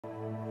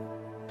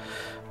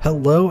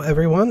Hello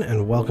everyone,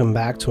 and welcome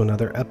back to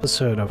another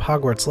episode of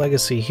Hogwarts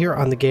Legacy here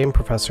on the Game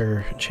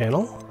Professor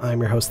channel. I'm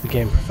your host, the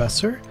Game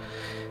Professor,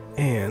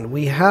 and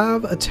we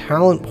have a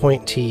talent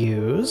point to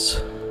use.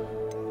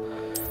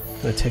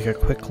 I'm going to take a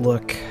quick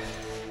look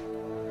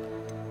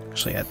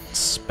actually at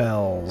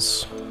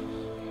spells.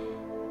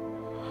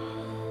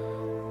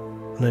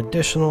 An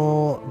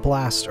additional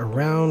blast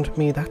around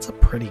me, that's a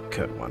pretty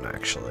good one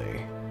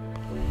actually.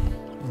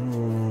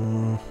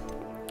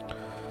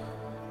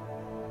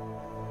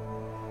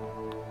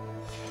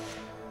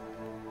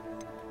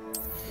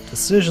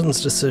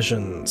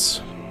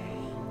 Decisions.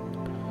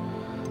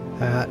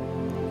 That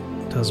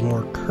does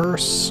more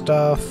curse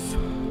stuff.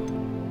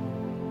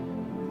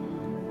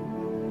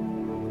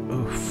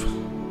 Oof.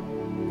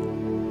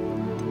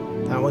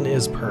 That one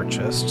is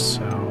purchased,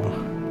 so...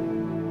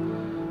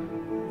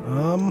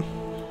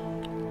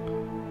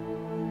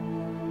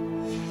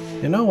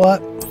 You know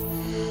what?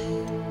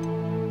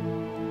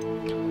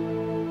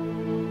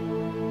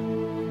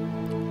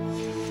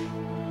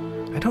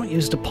 I don't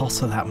use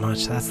Depulsa that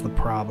much, that's the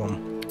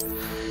problem.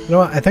 You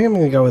know what? I think I'm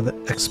going to go with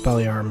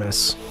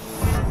Expelliarmus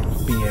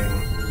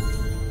being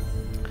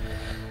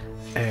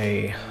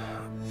a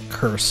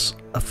curse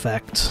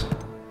effect.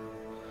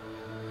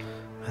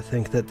 I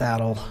think that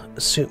that'll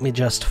suit me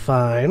just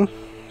fine.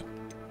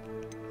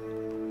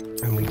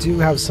 And we do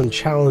have some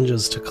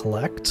challenges to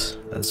collect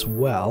as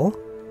well.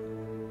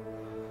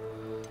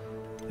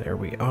 There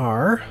we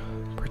are.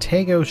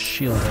 Protego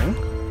shielding.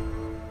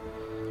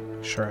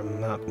 Make sure I'm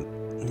not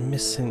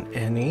missing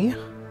any.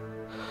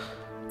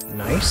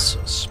 Nice.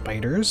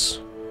 Spiders.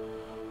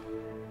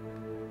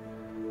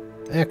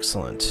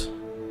 Excellent.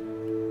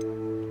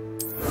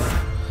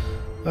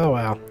 Oh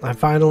wow.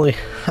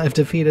 I've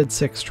defeated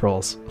 6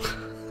 trolls.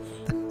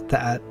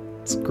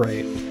 That's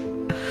great.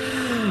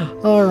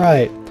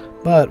 Alright.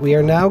 But we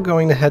are now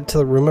going to head to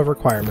the Room of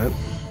Requirement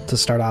to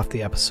start off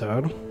the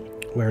episode.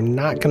 We're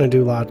not going to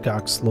do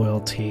Lodgok's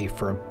Loyalty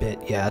for a bit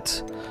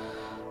yet.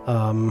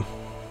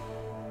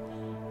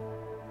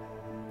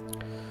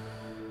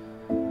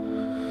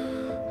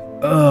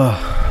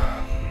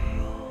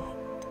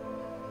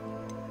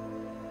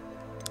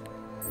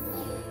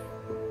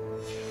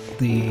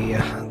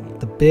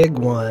 The big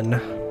one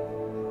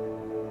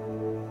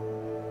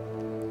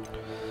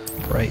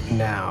right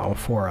now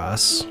for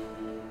us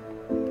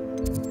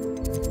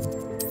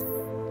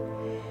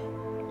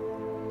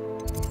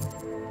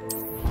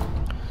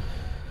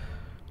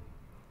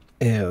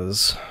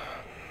is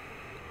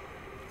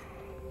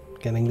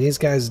getting these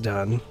guys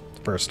done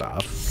first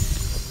off.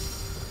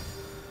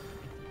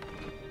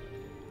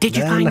 Did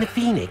you find the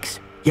Phoenix?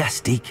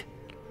 Yes, Deek.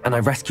 And I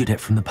rescued it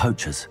from the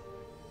poachers.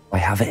 I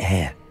have it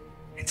here.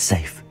 It's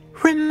safe.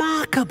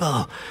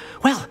 Remarkable!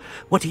 Well,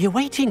 what are you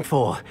waiting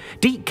for?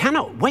 Deek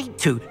cannot wait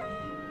to...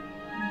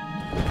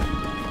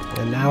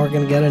 And now we're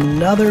going to get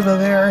another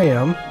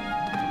vivarium.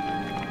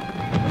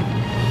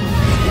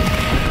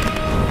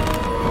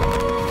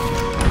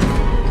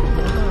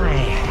 My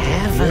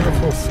heaven.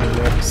 Beautiful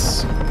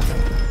Phoenix.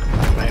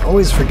 I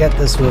always forget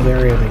this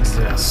vivarium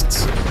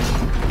exists.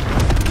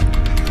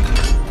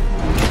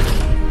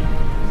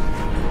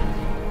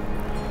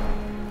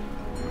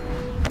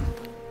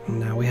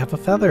 A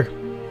feather.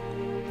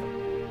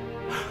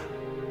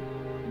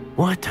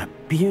 What a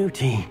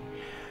beauty.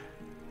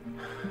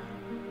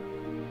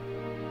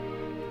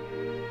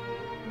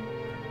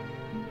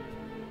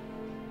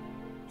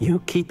 You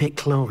keep it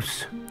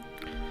close.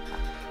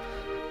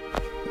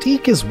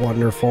 Deek is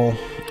wonderful.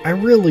 I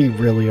really,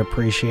 really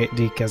appreciate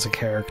Deek as a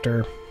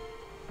character.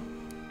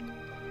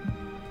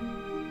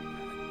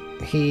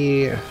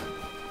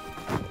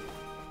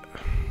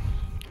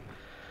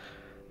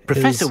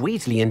 Professor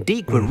Weasley and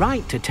Deek were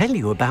right to tell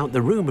you about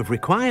the Room of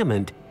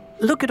Requirement.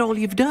 Look at all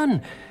you've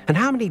done, and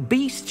how many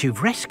beasts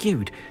you've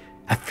rescued.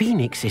 A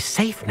phoenix is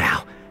safe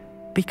now,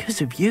 because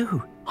of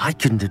you. I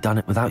couldn't have done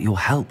it without your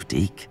help,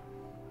 Deek.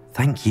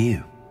 Thank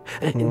you.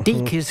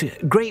 Deek is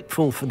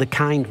grateful for the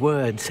kind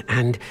words,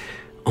 and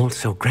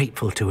also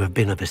grateful to have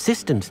been of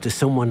assistance to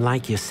someone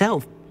like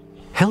yourself.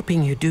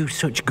 Helping you do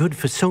such good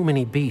for so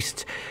many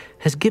beasts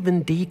has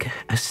given Deek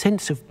a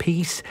sense of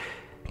peace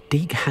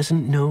Deek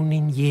hasn't known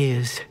in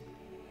years.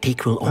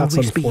 Deek will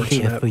always be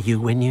here for you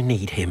when you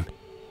need him.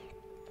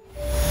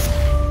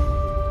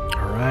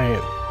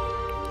 Alright.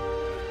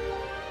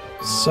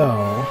 So...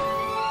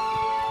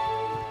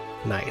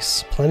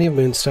 Nice. Plenty of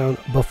moonstone.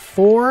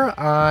 Before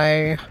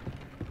I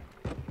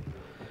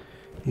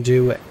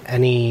do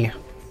any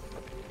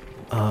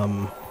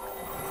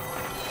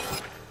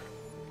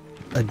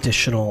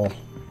additional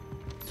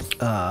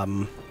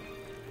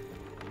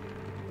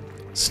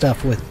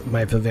stuff with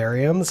my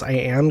vivariums, I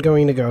am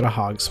going to go to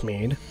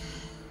Hogsmeade.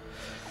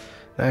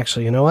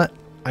 Actually, you know what?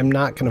 I'm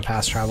not going to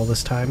fast travel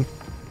this time.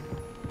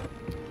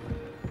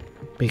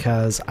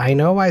 Because I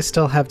know I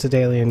still have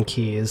Daedalian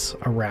Keys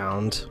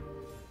around.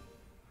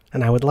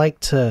 And I would like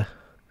to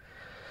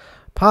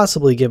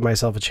possibly give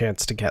myself a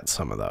chance to get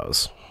some of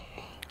those.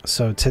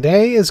 So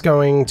today is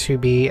going to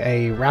be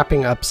a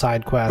wrapping up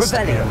side quest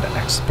and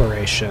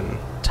exploration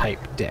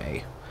type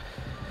day.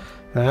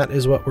 That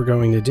is what we're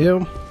going to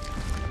do.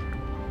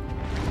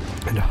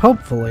 And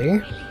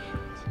hopefully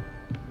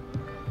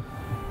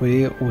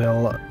we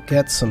will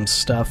get some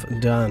stuff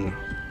done.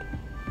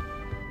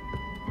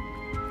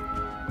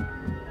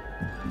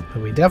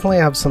 But we definitely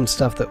have some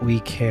stuff that we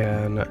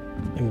can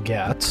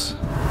get,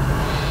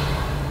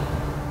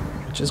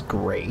 which is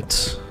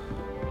great.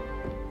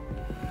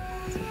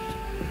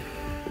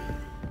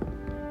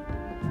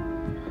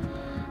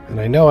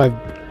 And I know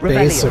I've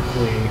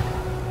basically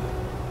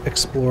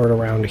explored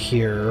around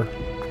here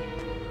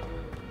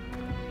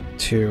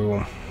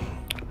to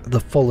the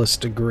fullest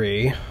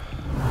degree.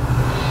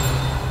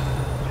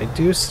 I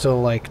do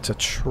still like to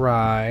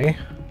try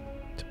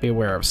to be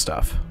aware of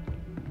stuff.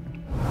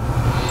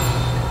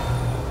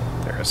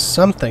 There is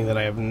something that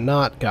I have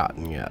not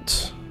gotten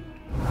yet.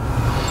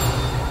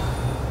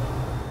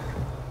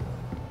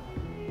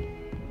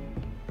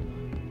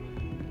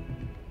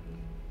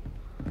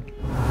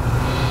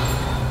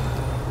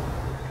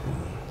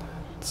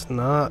 It's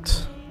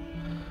not...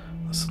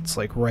 It's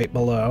like right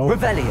below.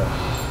 Revelio.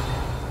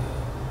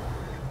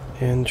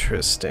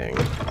 Interesting.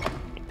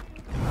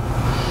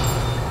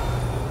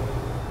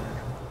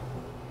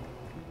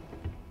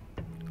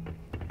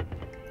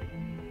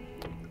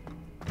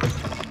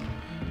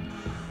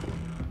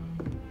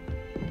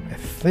 I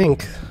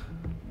think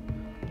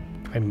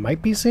I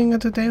might be seeing a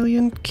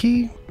Daedalian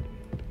key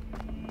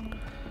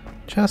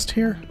chest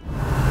here.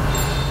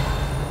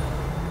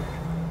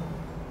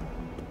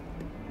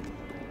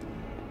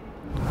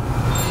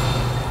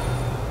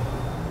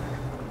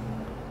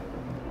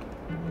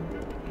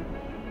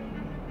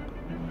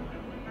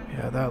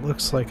 That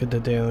looks like a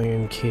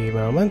Daedalian key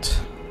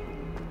moment.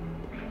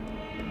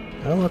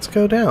 Well, let's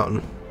go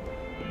down.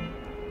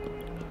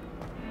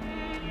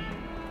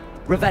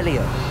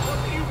 Revelio.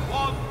 What do you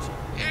want?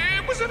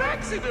 It was an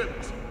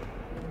accident!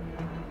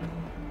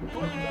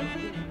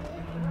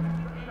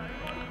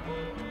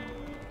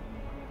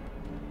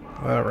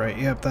 Alright,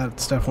 yep,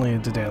 that's definitely a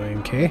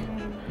Daedalian key.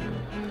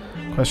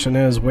 Question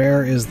is,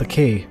 where is the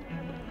key?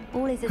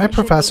 Hi,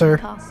 Professor.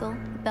 Castle.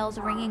 The bells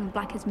are ringing.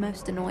 Black is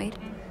most annoyed.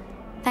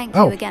 Thank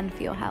you again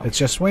for your help. It's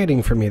just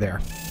waiting for me there.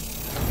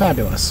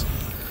 Fabulous.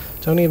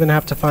 Don't even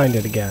have to find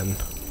it again.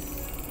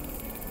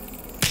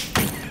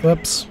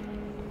 Whoops.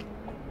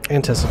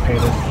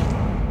 Anticipated.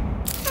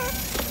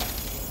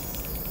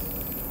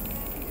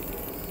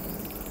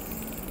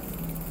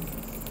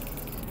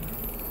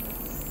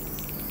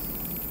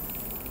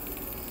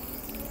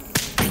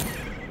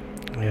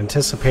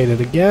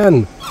 Anticipated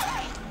again.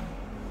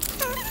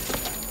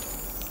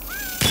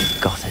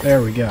 Got it.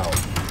 There we go.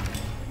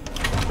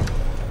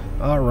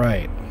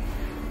 Alright.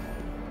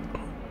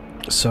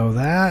 So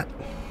that...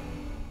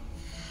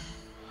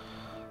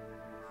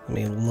 Let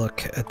me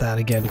look at that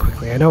again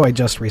quickly. I know I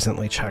just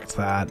recently checked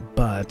that,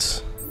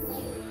 but...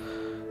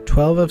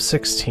 12 of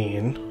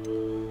 16.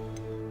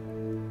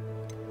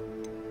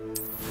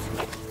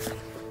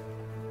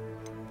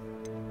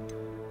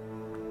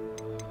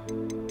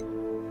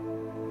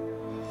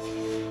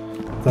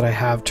 That I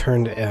have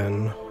turned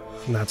in,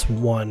 and that's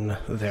one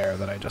there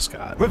that I just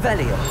got.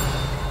 Revelio.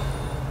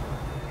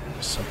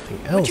 Something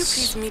else. Would you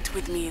please meet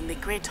with me in the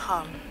Great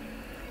Hall?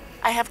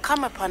 I have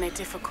come upon a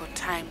difficult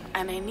time,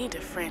 and I need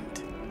a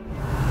friend.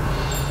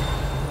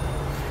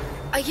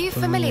 Are you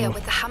familiar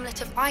with the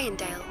hamlet of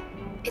Irondale?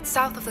 It's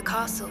south of the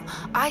castle.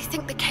 I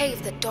think the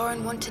cave that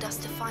Doran wanted us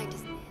to find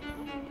is near.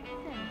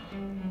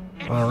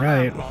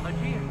 Alright.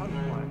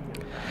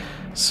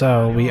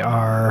 So we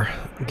are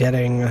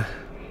getting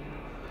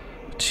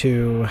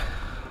to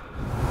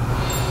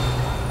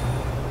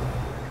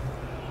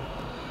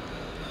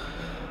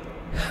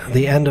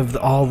the end of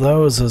all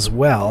those as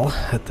well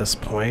at this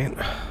point.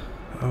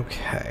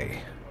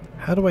 Okay.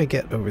 How do I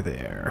get over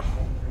there?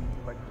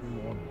 $1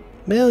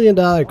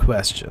 million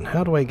question.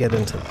 How do I get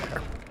into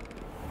there?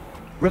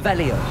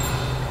 Revelio.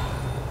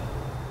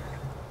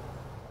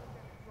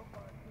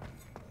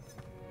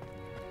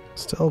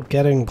 Still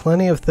getting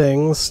plenty of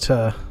things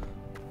to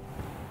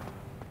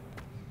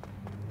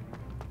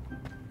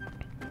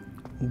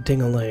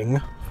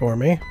ding-a-ling for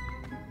me.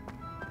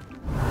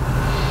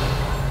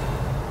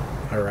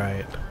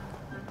 Alright.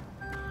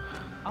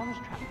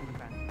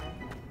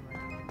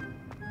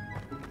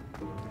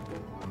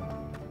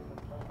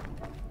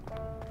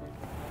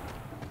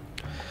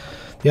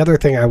 The other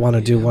thing I want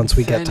to do once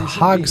we get to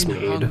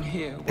Hogsmeade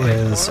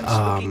is,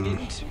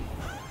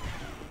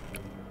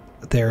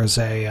 there's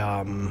a,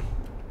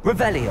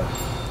 Revelio.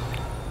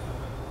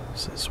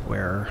 This is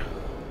where...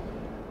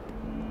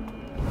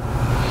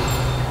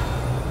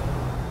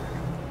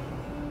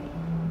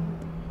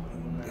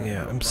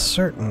 Yeah, I'm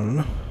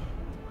certain...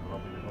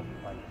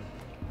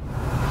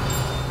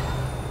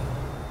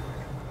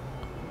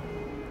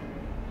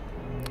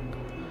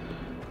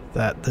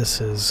 that this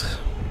is...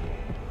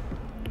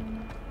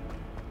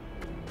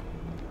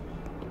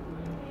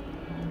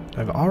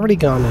 I've already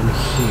gone in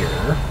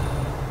here.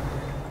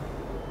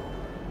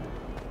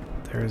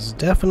 There's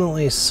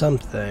definitely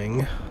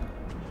something.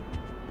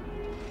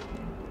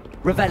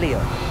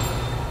 Revelio.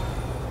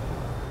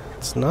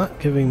 It's not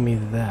giving me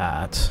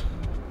that.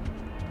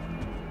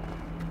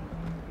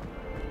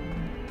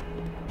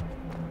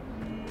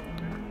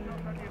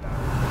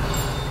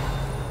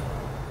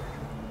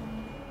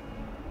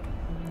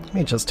 Let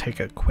me just take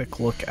a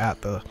quick look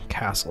at the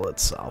castle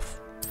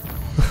itself.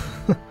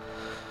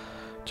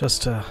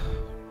 Just to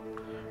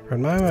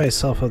remind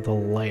myself of the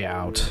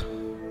layout.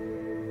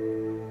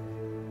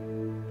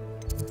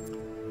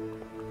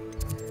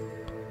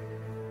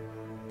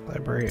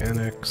 Library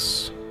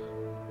Annex.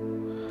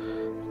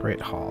 Great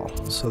Hall.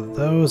 So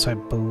those, I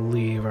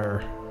believe,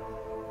 are...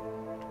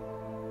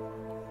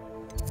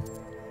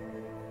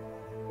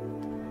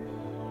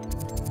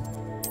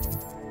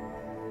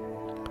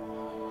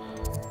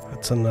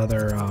 That's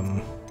another,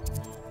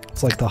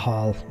 it's like the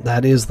Hall.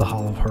 That is the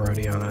Hall of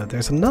Herodiana.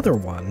 There's another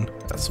one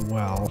as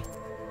well.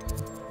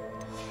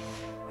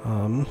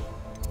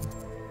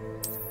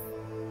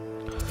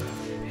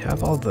 We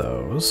have all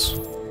those.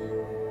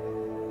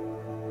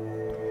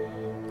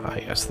 Ah,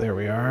 yes, there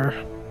we are.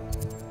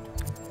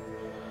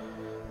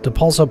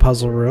 Depulso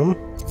Puzzle Room.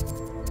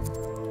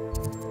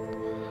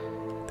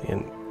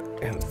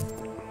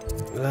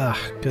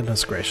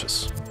 Goodness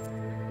gracious.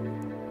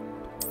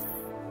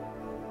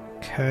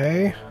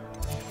 Okay.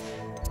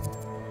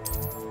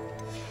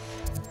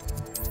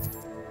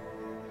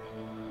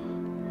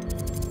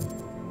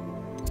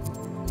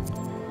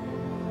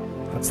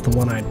 That's the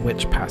One-Eyed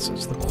Witch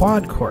Passage. The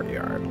Quad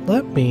Courtyard.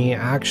 Let me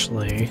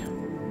actually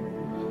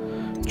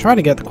try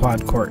to get the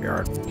Quad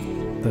Courtyard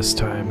this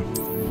time.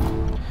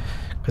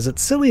 Because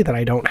it's silly that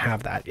I don't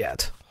have that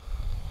yet.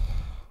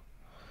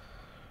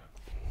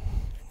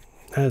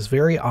 That is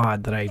very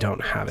odd that I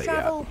don't have it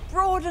yet. Travel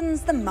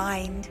broadens the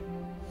mind.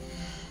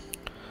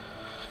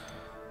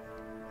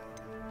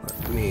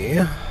 Let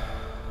me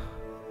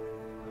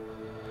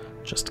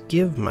just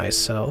give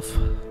myself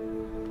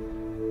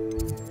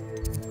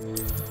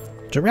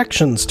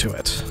directions to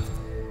it.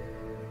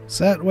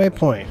 Set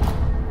waypoint.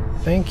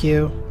 Thank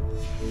you.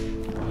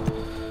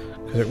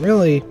 Because it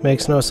really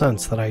makes no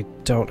sense that I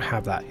don't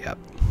have that yet.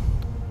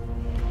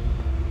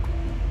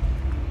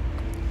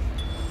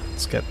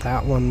 Let's get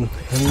that one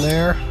in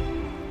there.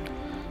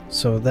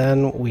 So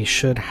then we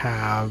should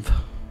have...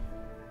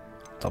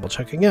 Double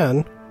check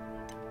again.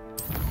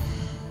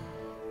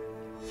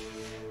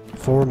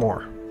 4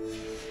 more.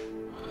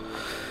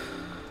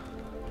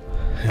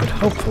 And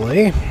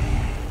hopefully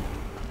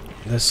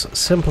this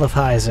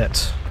simplifies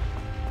it.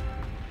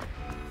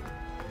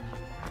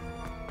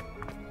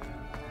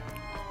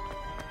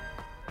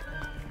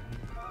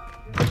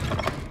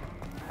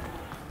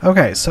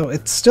 Okay, so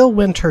it's still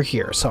winter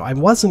here, so I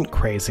wasn't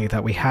crazy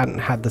that we hadn't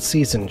had the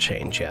season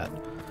change yet.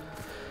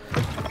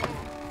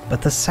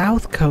 But the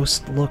south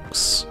coast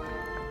looks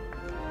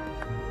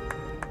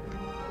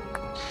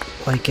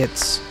like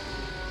it's...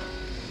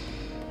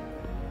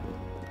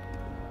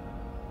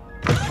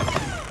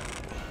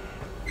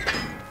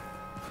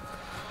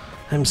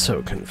 I'm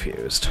so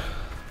confused.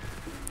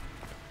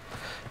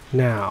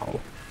 Now,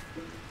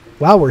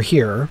 while we're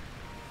here,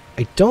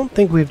 I don't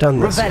think we've done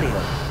this yet.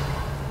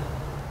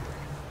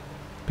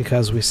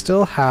 Because we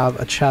still have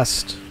a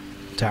chest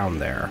down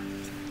there.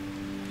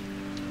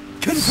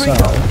 So,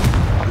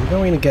 I'm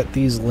going to get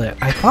these lit.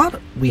 I thought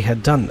we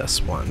had done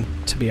this one,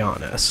 to be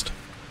honest.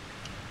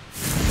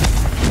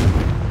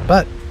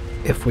 But,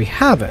 if we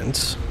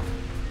haven't,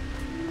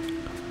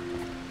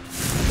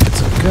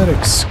 it's a good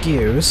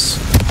excuse,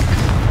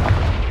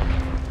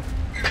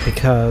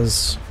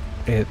 because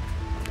it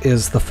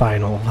is the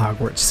final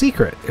Hogwarts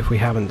secret, if we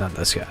haven't done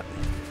this yet.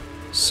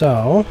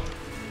 So...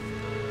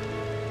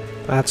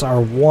 that's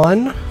our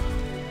 1.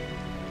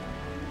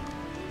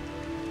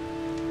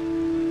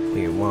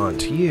 We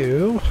want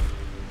you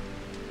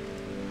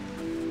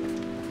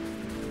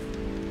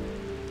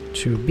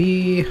to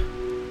be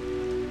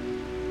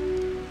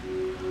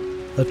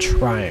the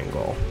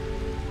triangle.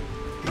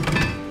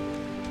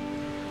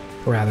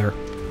 Rather,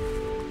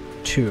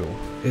 2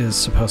 is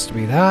supposed to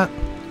be that.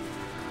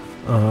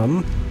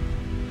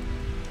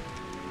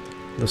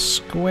 The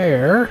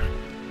square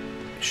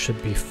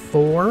should be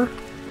 4.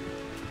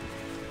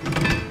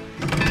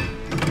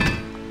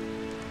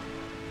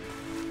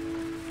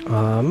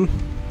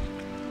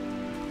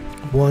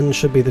 One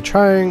should be the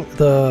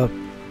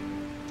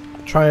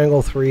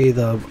triangle, 3,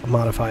 the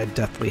modified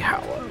Deathly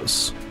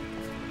Hallows.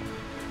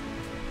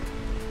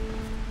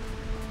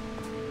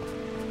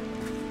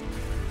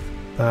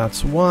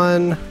 That's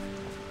 1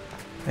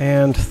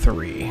 and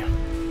 3.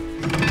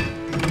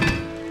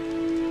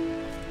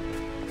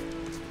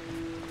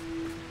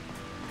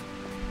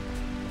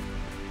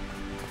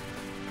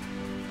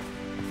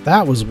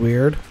 That was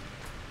weird.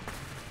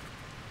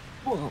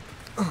 Well,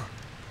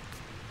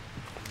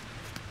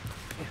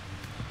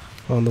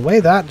 the way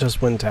that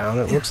just went down,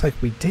 it looks like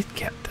we did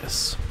get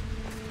this.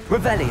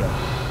 Revelio.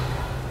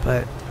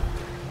 But...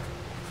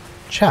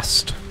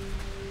 chest.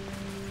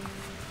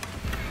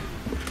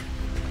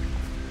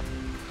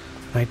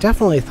 I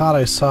definitely thought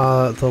I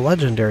saw the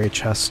legendary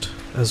chest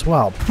as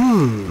well.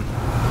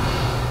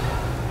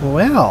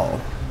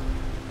 Well...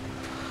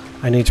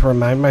 I need to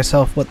remind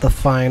myself what the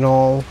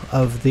final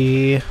of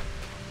the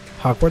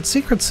Hogwarts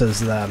Secrets is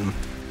then.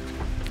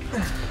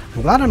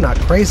 I'm glad I'm not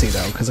crazy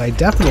though, because I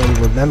definitely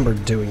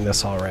remembered doing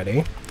this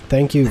already.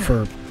 Thank you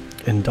for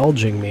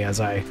indulging me as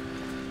I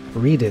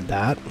redid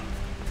that.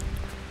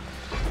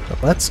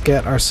 But let's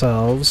get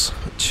ourselves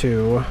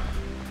to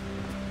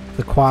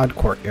the quad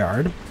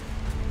courtyard.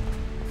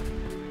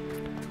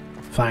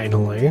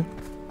 Finally.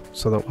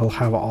 So that we'll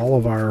have all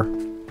of our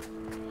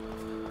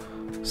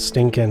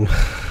stinking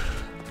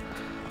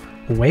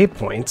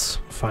waypoints,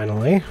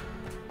 finally.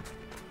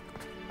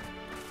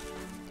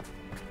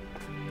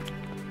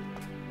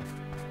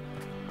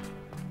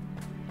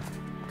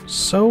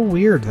 So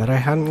weird that I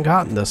hadn't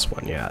gotten this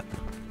one yet.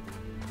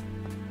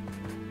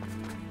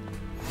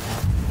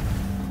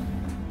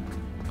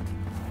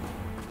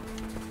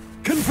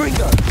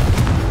 Confringo!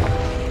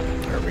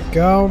 There we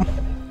go.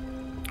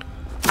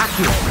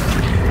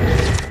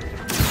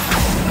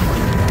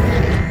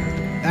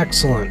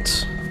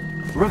 Excellent.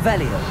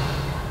 Revelio.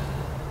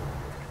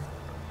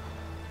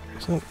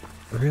 Isn't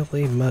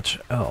really much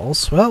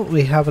else. Well,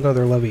 we have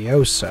another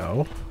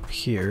Levioso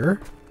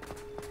here.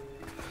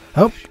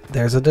 Oh,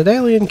 there's a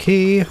Daedalian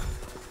Key.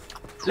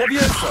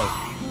 Levioso.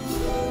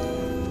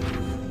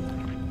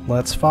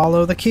 Let's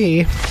follow the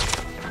key.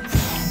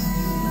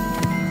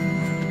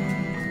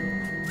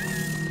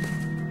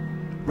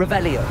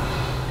 Revelio.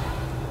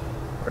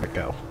 Where'd it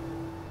go?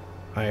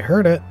 I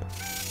heard it.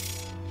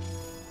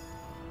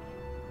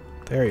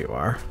 There you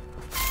are.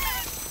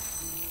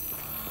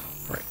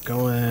 Right,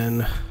 go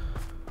in.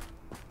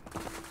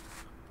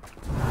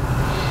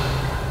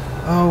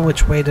 Oh,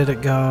 which way did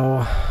it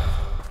go?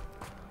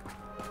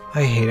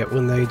 I hate it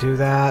when they do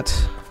that.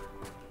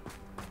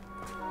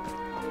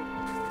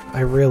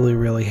 I really,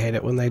 really hate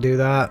it when they do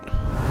that.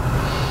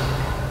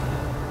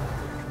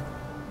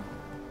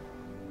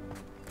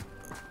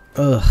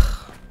 Ugh.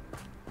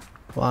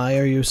 Why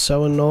are you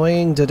so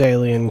annoying,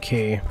 Daedalian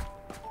Key?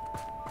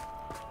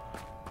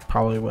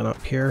 Probably went up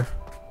here.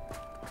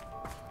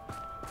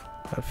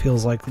 That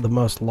feels like the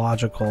most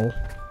logical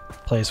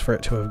place for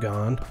it to have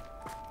gone.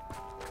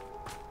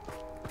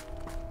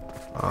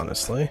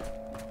 Honestly.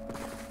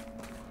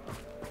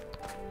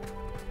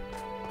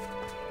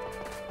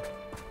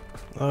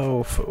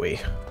 Oh, phooey.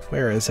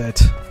 Where is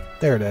it?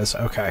 There it is.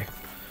 Okay.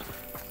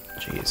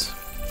 Jeez.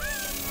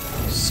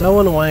 So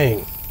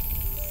annoying.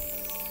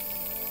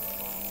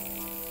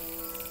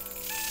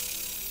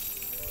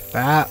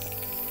 That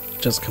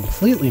just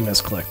completely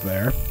misclicked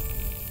there.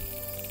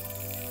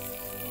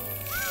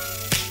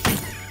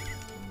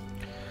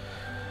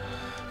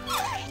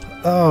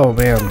 Oh,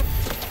 man.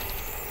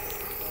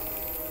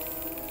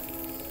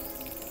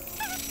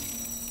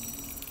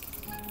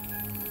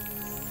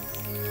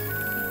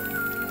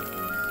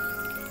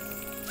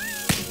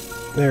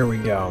 There we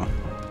go.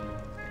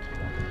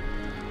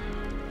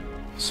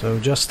 So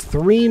just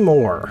 3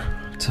 more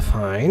to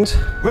find.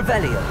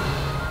 Revelio.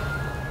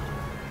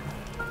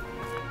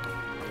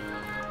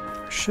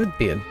 Should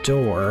be a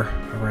door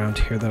around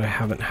here that I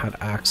haven't had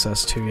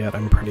access to yet,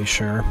 I'm pretty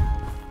sure.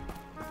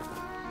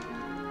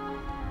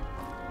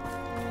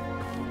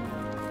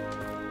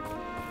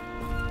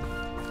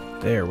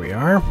 There we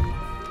are.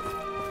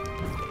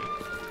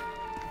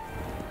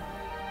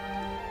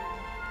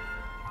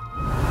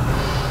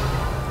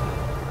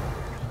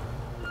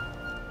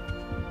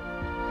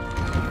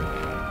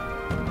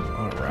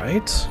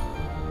 Alright.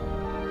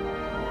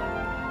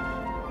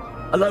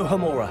 Aloha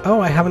Mora. Oh,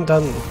 I haven't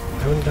gone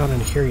in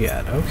here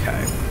yet.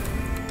 Okay.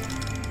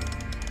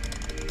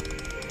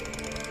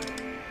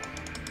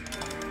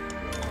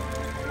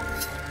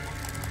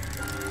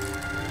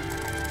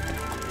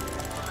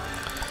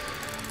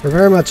 We're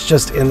very much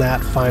just in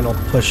that final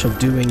push of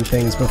doing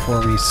things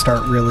before we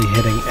start really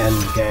hitting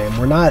end game.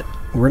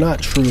 We're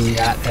not truly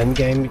at end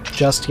game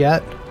just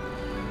yet,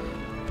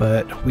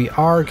 but we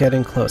are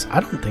getting close. I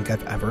don't think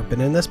I've ever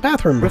been in this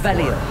bathroom before.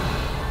 Revelio.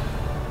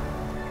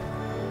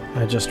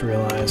 I just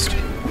realized.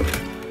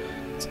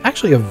 It's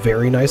actually a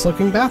very nice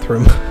looking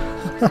bathroom.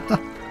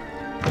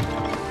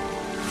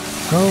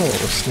 Oh,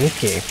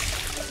 sneaky.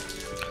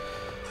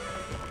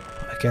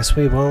 I guess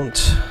we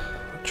won't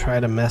try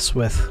to mess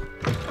with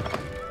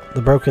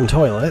the broken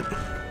toilet.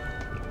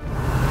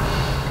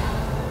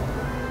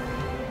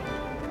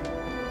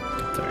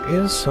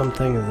 There is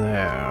something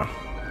there.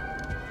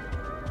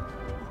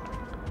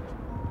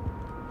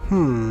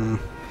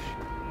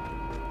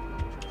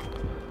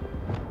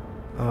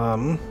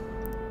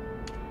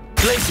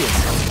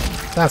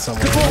 That's not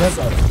what I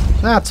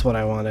wanted. That's what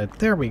I wanted.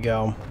 There we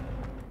go.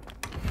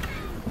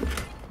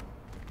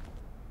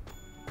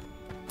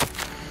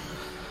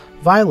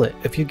 Violet,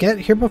 if you get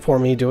here before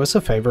me, do us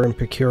a favor and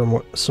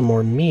procure some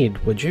more mead,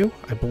 would you?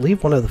 I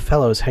believe one of the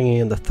fellows hanging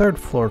in the 3rd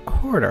floor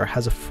corridor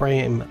has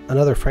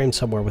another frame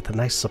somewhere with a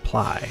nice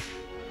supply.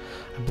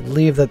 I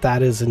believe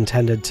that is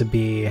intended to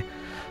be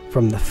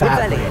from the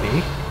fat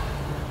lady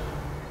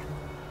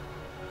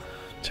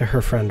to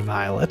her friend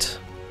Violet.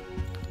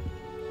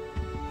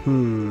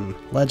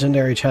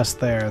 Legendary chest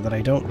there that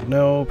I don't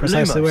know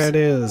precisely where it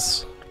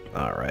is.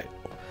 Alright.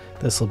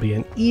 This will be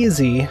an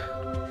easy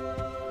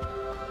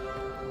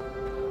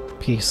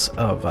piece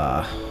of,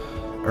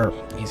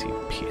 easy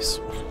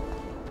piece.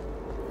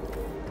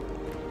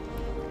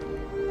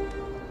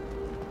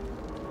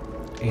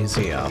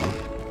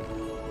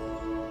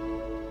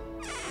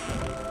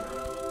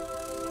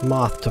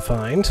 moth to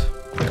find.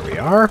 There we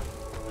are.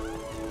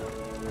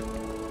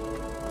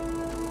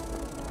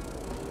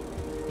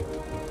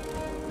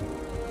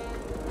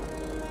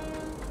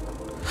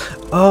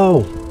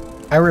 Oh,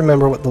 I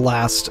remember what the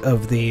last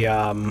of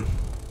the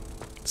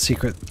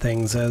secret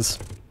things is.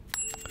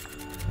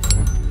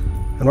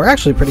 And we're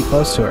actually pretty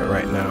close to it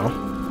right now.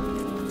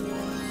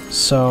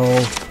 So,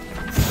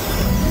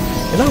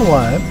 you know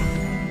what?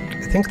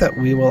 I think that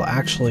we will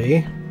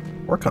actually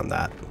work on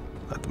that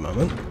at the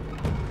moment.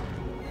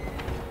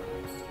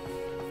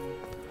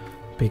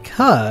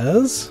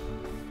 Because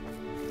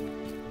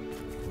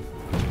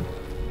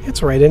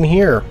it's right in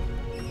here.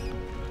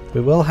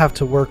 We will have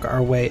to work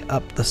our way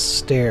up the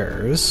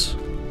stairs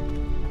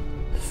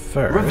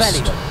first.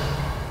 Revelio.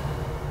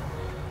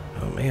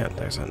 Oh man,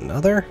 there's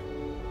another.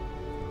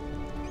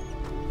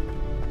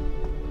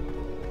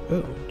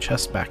 Ooh,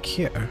 chest back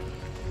here.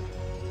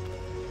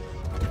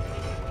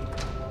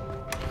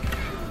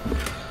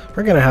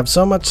 We're gonna have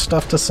so much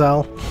stuff to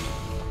sell.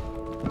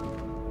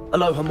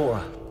 Aloha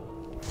Mora.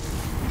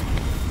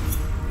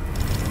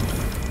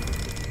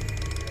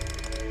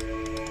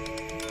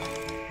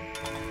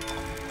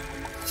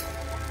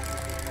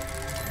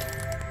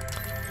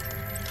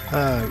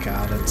 Oh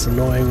god, it's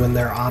annoying when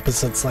they're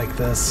opposites like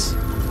this.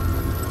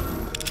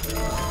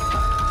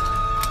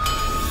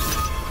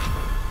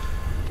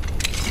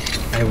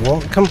 I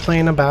won't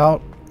complain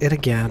about it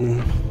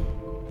again.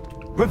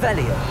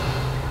 Revelio.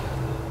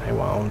 I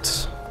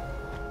won't.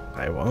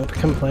 I won't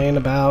complain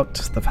about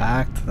the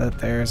fact that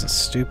there's a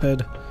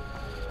stupid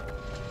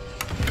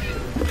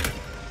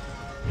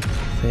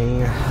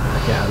thing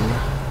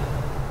again.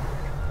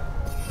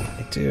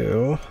 I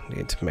do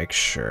need to make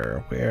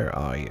sure. Where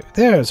are you?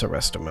 There's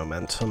Arrest of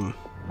Momentum.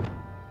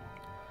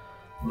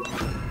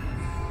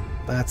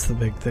 That's the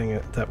big thing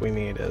that we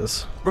need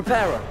is...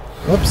 Reparo.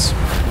 Whoops.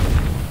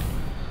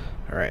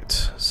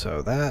 Alright,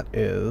 so that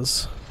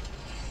is...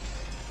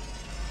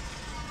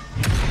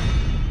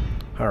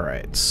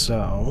 Alright,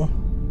 so...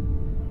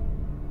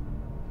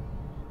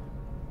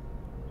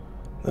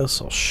 this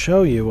will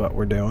show you what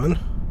we're doing.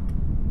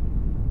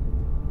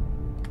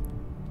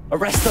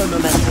 Arresto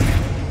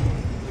Momentum.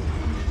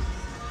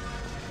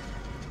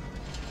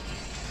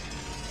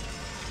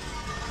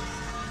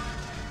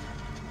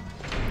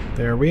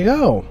 There we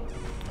go.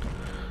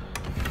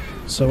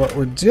 So what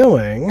we're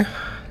doing...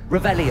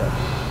 Revelio.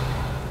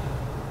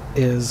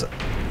 is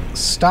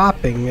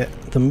stopping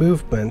the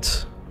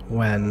movement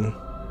when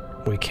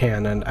we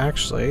can. And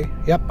actually,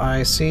 yep,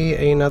 I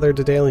see another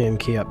Daedalian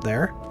key up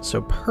there.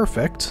 So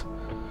perfect.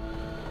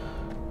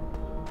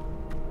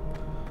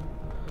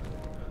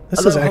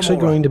 This is actually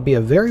going to be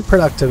a very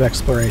productive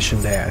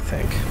exploration day, I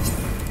think.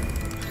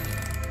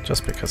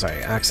 Just because I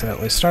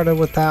accidentally started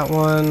with that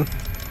one.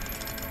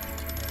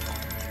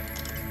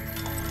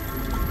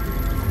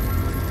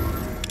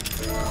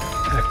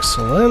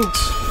 Excellent.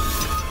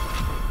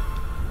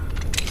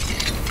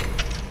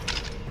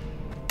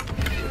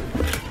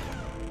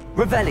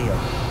 Revelio.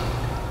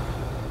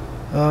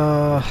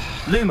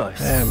 Lumos.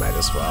 Yeah, might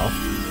as well.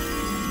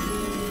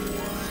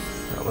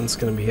 That one's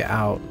gonna be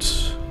out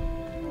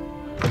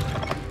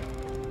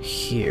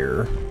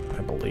here,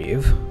 I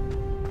believe.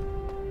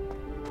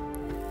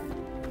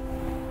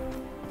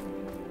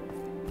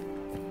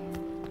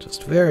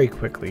 Just very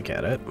quickly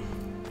get it.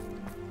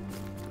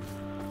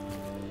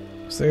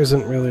 So there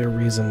isn't really a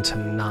reason to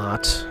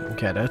not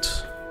get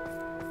it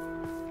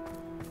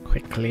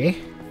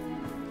quickly.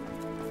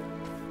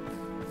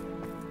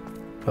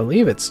 I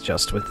believe it's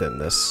just within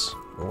this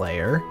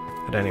layer,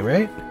 at any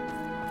rate.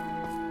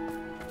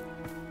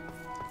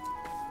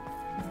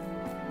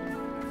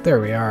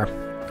 There we are.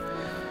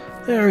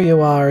 There you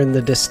are in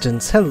the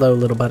distance. Hello,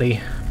 little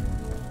buddy.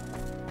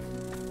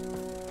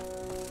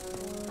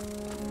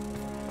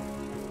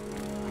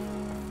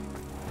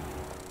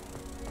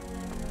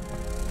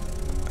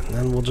 And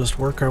then we'll just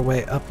work our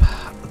way up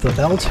the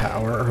bell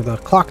tower, or the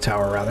clock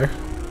tower, rather.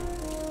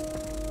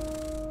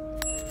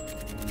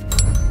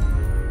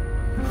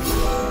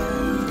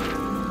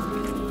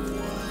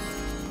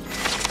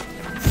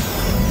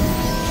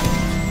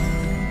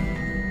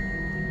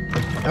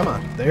 Come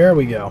on, there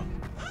we go.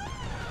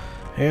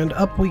 And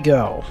up we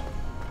go.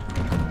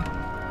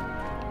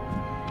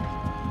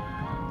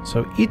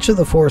 So each of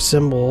the 4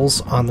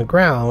 symbols on the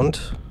ground,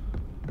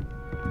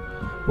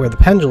 where the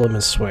pendulum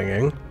is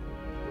swinging,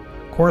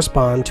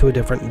 correspond to a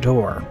different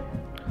door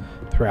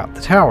throughout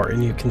the tower.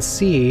 And you can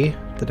see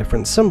the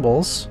different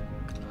symbols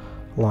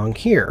along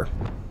here.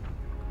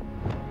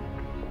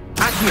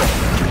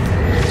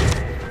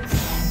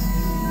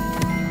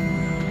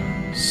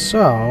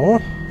 So...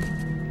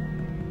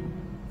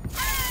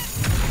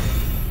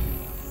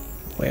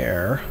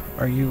 where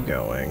are you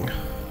going?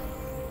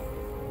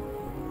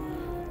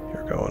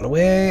 You're going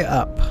way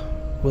up.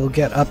 We'll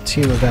get up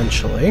to you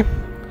eventually.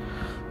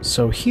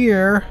 So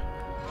here,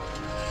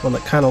 one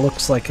that kind of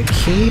looks like a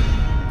key.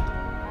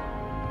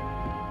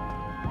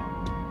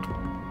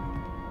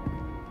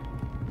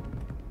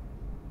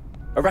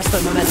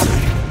 Arresto Momentum.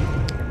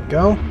 There we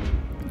go.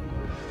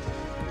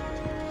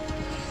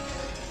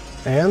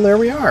 And there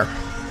we are.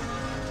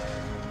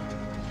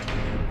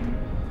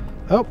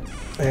 Oh,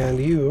 and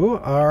you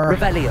are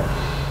Revelio.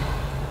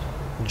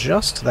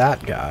 just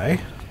that guy.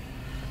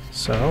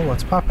 So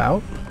let's pop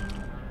out.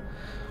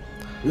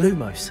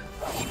 Lumos.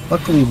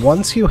 Luckily,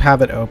 once you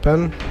have it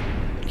open,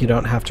 you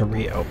don't have to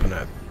reopen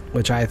it,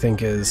 which I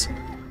think is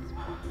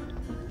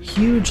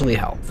hugely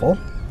helpful.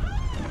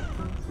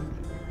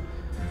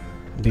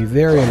 It'd be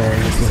very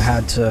annoying if you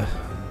had to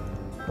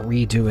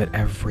redo it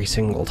every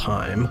single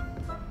time.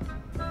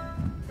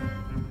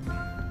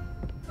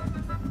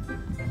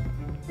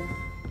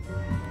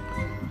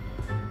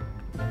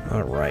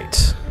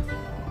 Alright.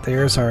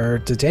 There's our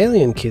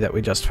Daedalian key that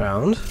we just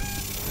found.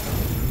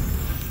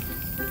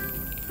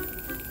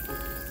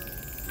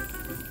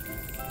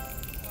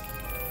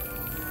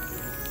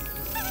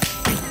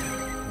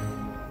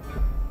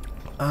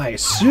 I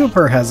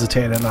super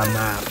hesitated on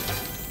that.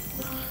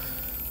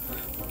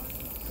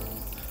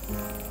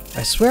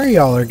 I swear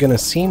y'all are gonna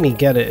see me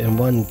get it in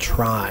one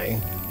try,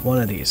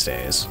 one of these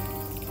days.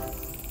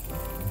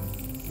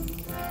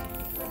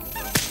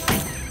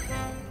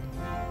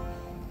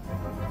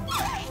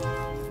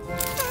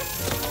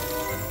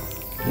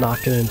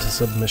 Knock it into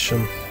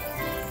submission.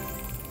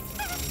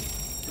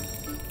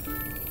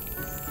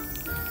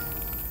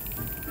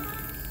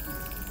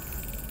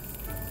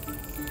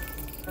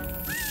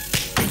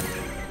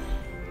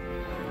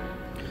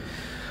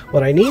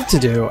 What I need to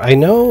do, I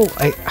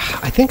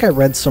think I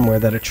read somewhere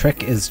that a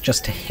trick is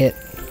just to hit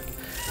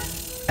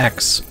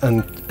X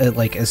and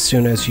like as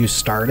soon as you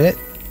start it,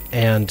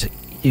 and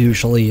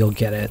usually you'll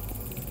get it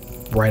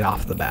right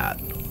off the bat.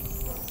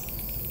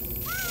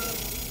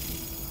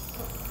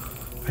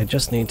 I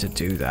just need to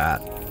do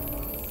that.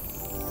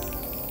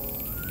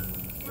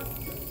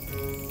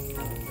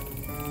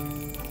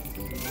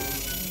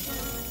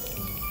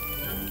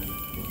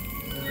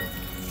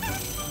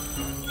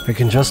 I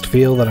can just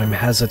feel that I'm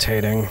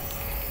hesitating.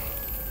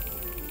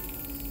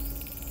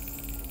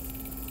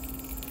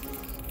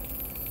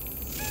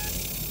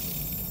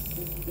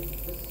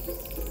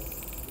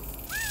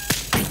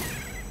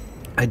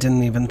 I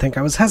didn't even think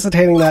I was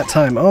hesitating that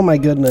time. Oh my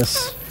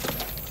goodness.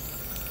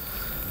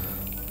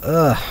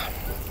 Ugh.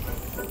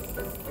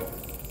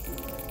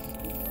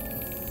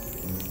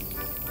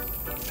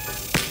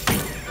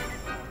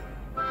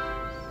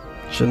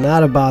 Should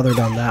not have bothered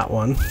on that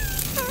one.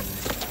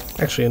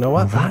 Actually, you know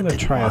what? I'm gonna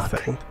try a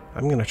thing.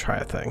 I'm gonna try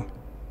a thing.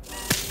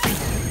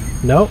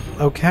 Nope.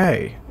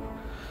 Okay.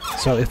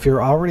 So if you've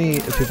already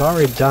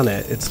done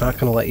it, it's not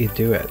gonna let you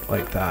do it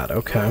like that.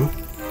 Okay.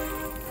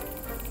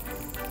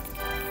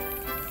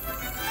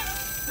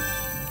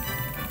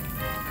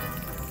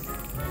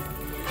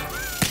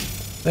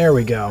 There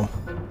we go.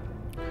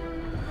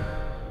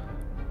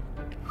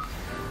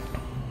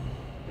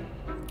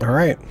 All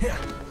right.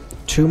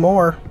 2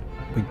 more.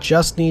 We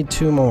just need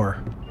 2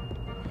 more.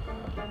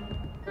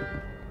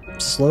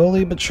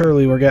 Slowly but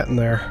surely we're getting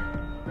there.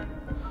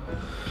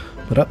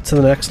 But up to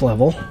the next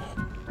level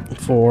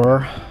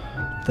for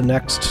the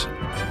next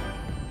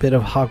bit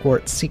of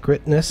Hogwarts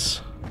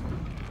secretness.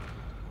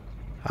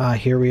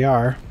 Here we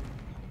are.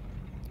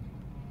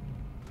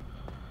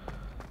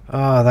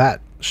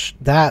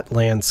 That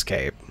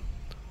landscape.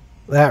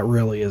 That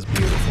really is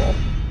beautiful.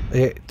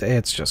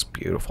 It's just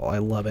beautiful. I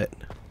love it.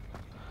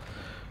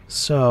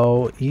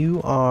 So,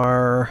 you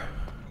are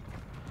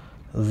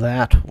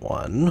that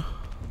one.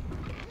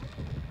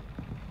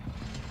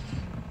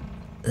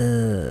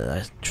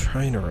 I'm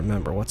trying to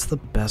remember. What's the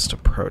best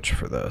approach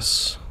for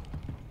this?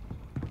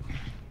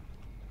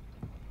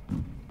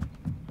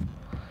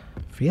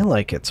 I feel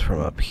like it's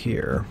from up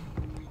here.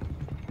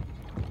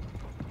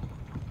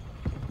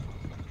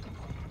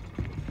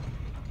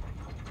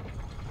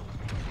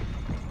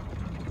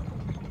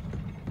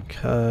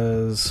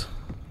 Because...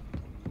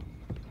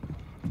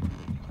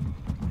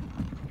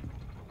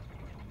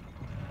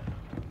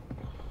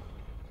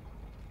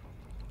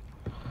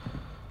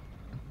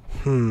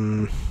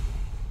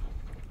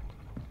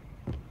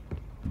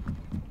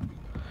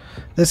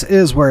 This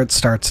is where it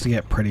starts to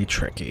get pretty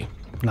tricky,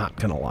 not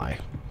gonna lie.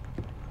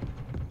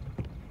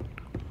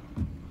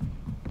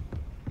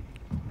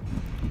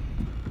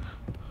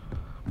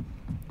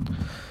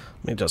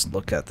 Let me just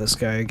look at this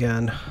guy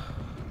again.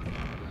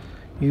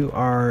 You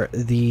are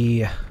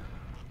the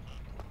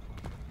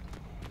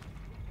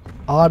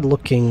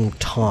odd-looking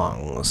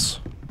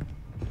tongs,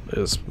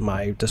 is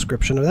my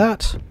description of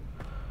that.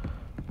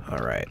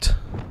 Alright.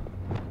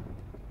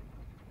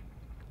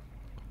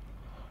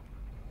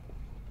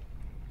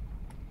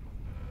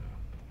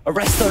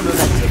 Arresto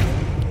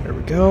momentum. There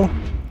we go.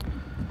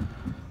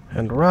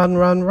 And run,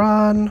 run,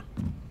 run.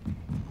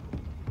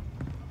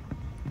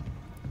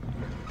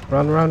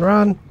 Run, run,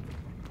 run.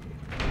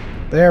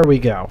 There we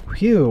go.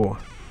 Phew.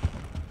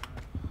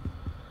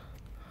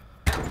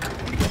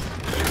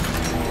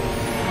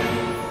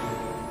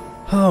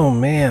 Oh,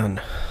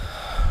 man.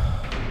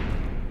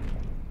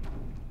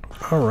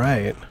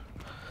 Alright.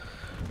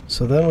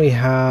 So then we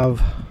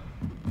have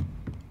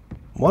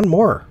one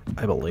more,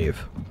 I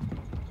believe.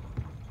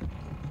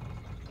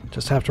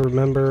 Just have to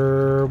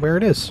remember where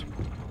it is.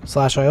 /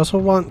 I also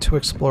want to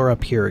explore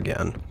up here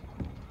again,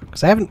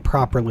 because I haven't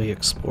properly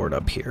explored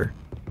up here.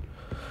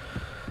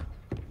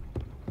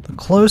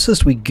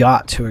 closest we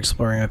got to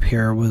exploring up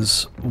here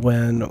was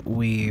when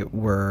we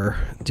were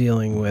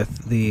dealing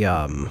with the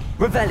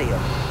Revelio.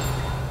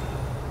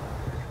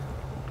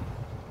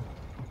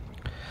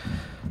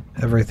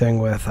 everything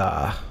with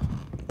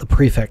the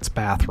prefect's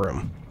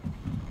bathroom.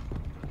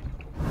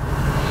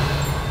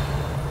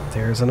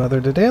 There's another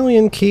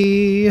Daedalian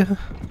key.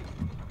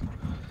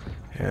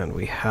 And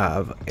we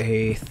have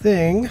a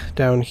thing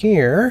down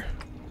here.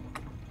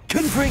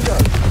 Confringo.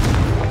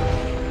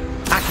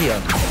 Accio.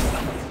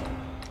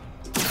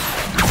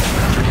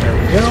 There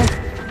we go.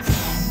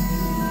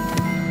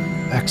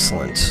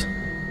 Excellent.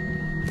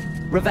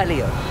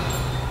 Revelio.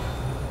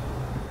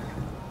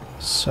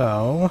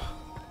 So...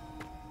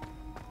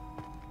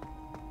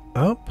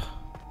 oh.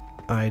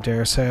 I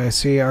dare say I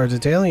see our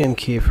Daedalian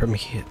key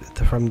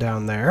from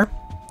down there.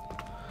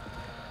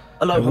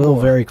 I will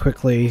very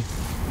quickly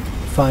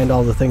find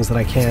all the things that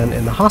I can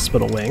in the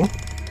hospital wing.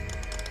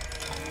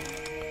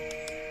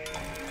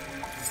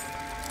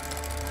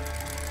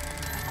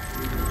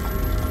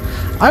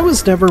 I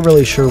was never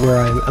really sure where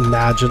I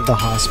imagined the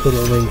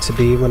hospital wing to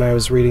be when I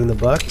was reading the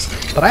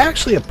books, but I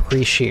actually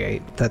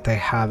appreciate that they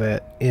have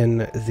it in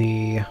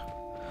the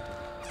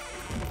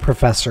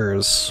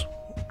professor's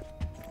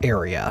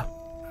area.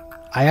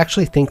 I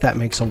actually think that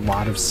makes a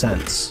lot of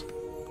sense,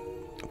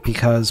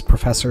 because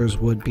professors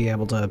would be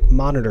able to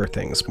monitor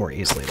things more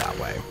easily that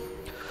way.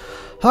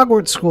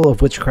 Hogwarts School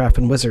of Witchcraft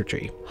and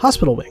Wizardry,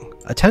 Hospital Wing,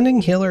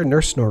 Attending Healer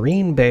Nurse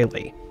Noreen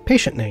Bailey,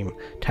 Patient Name,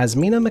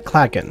 Tasmina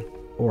McLagan,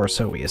 or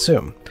so we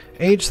assume,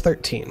 age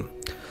 13.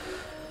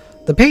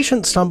 The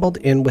patient stumbled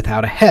in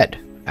without a head.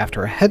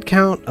 After a head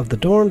count of the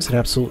dorms and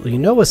absolutely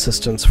no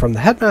assistance from the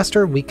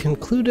headmaster, we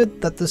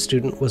concluded that the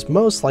student was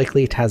most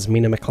likely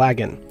Tasmina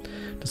McLagan.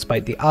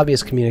 Despite the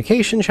obvious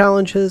communication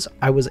challenges,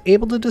 I was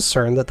able to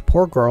discern that the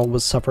poor girl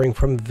was suffering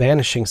from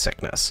vanishing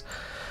sickness.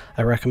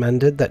 I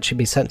recommended that she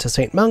be sent to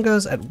St.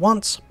 Mungo's at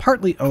once,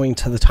 partly owing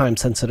to the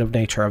time-sensitive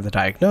nature of the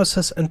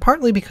diagnosis, and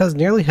partly because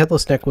nearly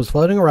headless Nick was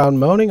floating around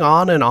moaning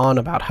on and on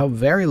about how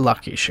very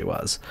lucky she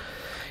was.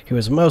 He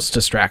was most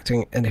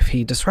distracting, and if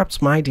he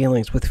disrupts my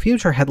dealings with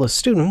future headless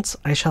students,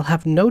 I shall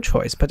have no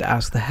choice but to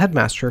ask the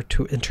headmaster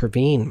to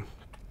intervene.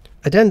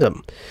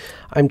 Addendum.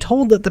 I'm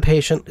told that the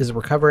patient is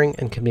recovering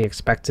and can be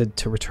expected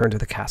to return to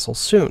the castle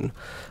soon.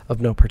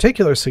 Of no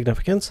particular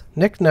significance,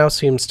 Nick now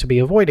seems to be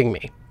avoiding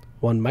me.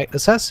 One might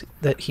assess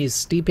that he's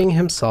steeping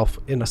himself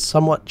in a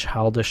somewhat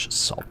childish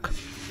sulk.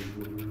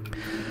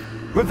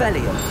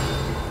 Revelio.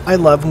 I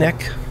love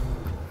Nick.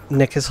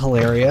 Nick is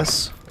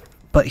hilarious,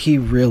 but he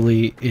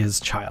really is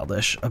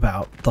childish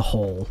about the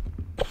whole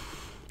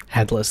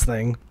headless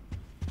thing.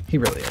 He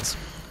really is.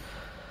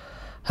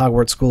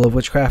 Hogwarts School of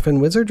Witchcraft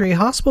and Wizardry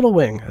Hospital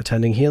Wing,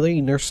 Attending Healer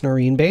Nurse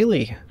Noreen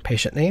Bailey,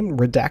 Patient Name,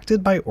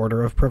 redacted by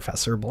order of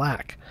Professor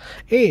Black,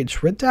 Age,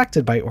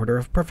 redacted by order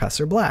of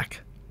Professor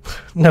Black.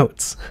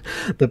 Notes.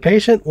 The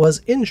patient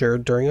was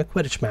injured during a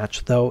Quidditch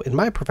match, though in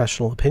my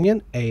professional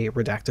opinion, a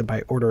redacted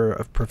by order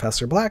of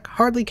Professor Black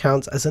hardly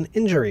counts as an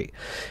injury.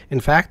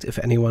 In fact, if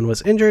anyone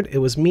was injured, it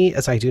was me,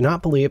 as I do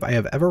not believe I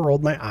have ever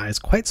rolled my eyes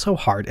quite so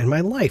hard in my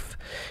life.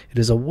 It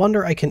is a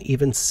wonder I can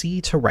even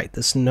see to write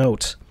this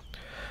note.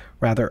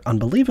 Rather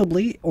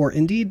unbelievably, or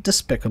indeed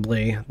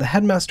despicably, the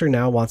headmaster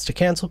now wants to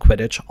cancel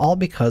Quidditch, all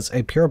because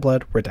a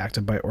pureblood,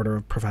 redacted by order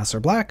of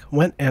Professor Black,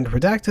 went and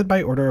redacted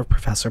by order of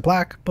Professor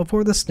Black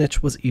before the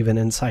snitch was even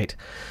in sight.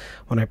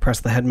 When I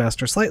pressed the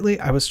headmaster slightly,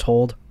 I was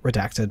told,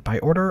 redacted by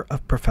order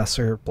of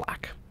Professor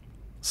Black.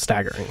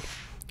 Staggering.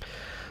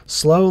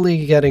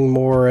 Slowly getting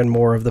more and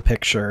more of the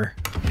picture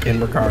in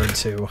regard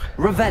to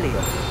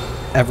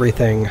Revelio.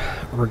 Everything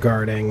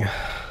regarding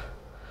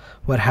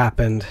what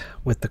happened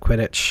with the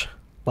Quidditch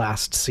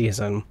last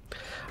season.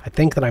 I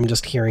think that I'm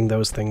just hearing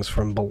those things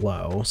from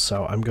below,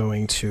 so I'm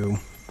going to...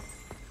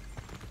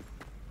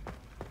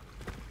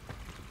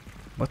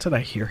 What did I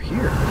hear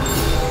here?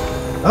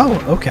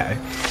 Oh, okay.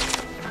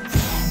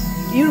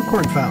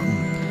 Unicorn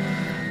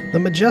Fountain. The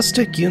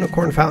majestic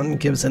unicorn fountain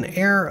gives an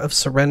air of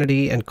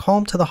serenity and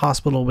calm to the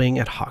hospital wing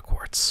at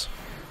Hogwarts.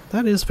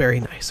 That is very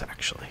nice,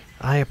 actually.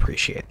 I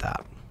appreciate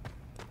that.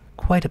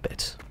 Quite a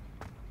bit.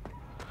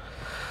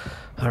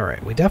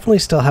 Alright, we definitely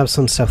still have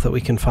some stuff that we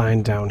can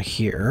find down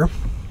here.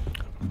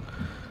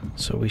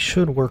 So we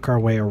should work our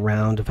way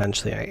around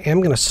eventually. I am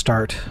going to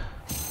start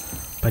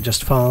by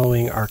just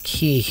following our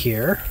key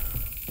here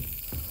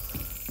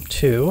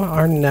to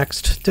our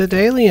next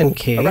Daedalian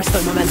key.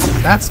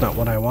 That's not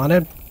what I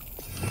wanted.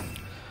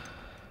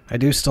 I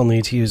do still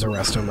need to use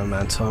Arresto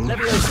Momentum on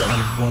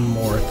one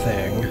more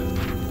thing.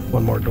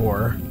 One more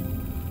door.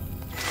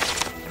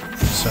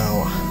 So...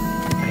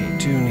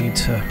 I do need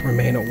to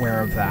remain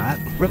aware of that.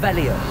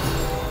 Revelio.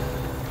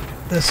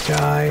 This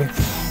guy.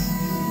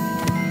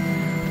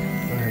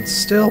 And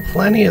still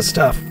plenty of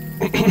stuff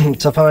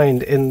to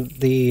find in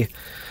the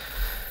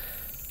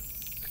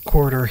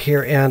corridor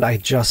here, and I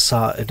just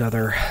saw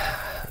another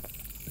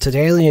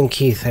Daedalian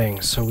key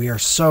thing, so we are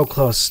so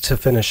close to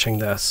finishing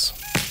this.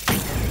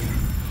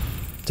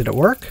 Did it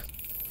work?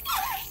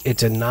 It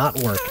did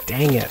not work.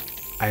 Dang it.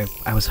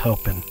 I was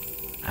hoping.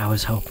 I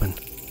was hoping.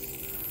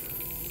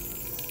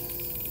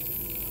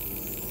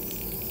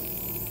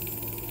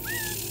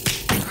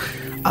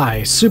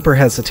 I super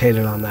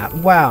hesitated on that.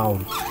 Wow.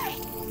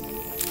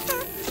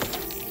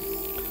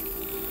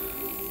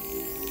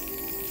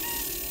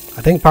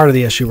 I think part of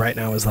the issue right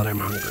now is that I'm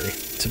hungry,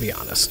 to be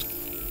honest.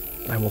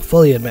 I will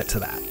fully admit to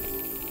that.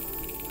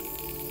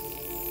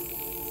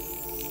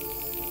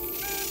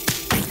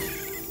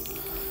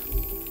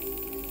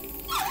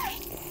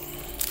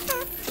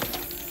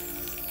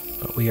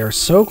 But we are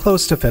so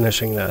close to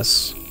finishing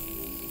this.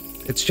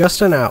 It's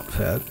just an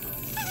outfit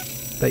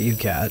that you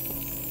get,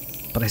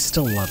 but I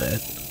still love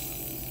it.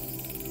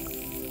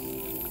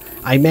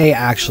 I may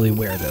actually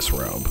wear this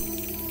robe.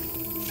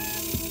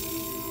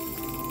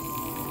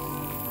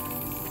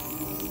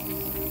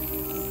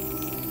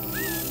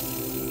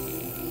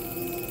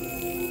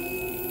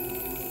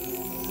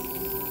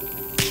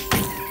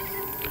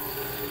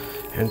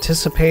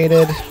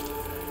 Anticipated.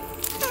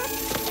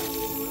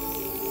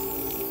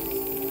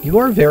 You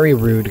are very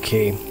rude,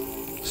 Key.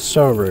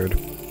 So rude.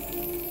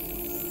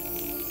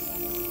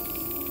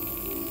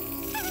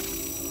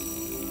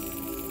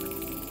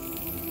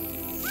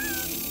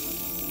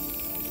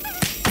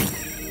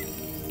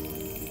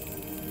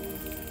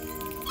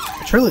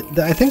 Truly,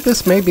 I think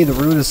this may be the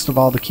rudest of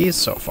all the keys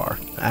so far,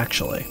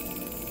 actually.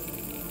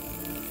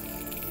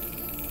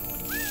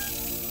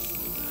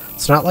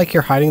 It's not like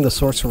you're hiding the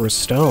Sorcerer's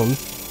Stone.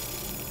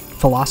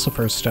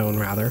 Philosopher's Stone,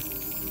 rather.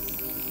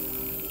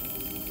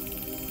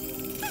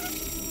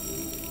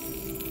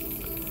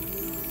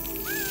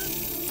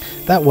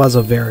 That was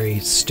a very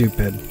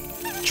stupid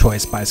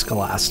choice by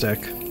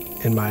Scholastic,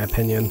 in my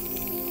opinion.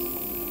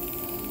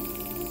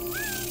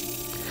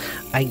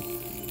 I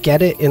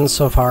get it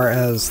insofar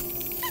as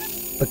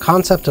the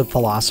concept of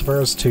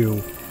philosophers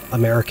to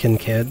American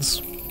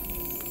kids.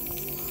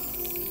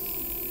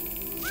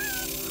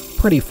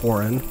 Pretty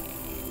foreign.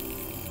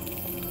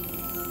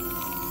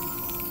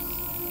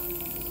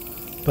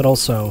 But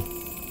also,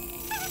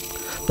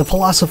 the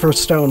Philosopher's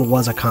Stone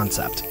was a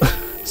concept.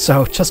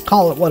 So just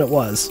call it what it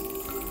was.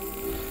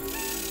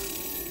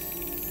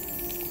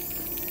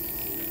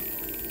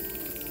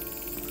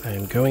 I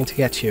am going to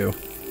get you.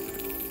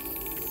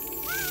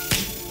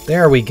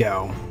 There we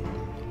go.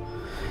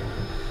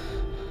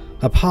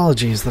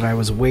 Apologies that I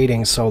was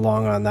waiting so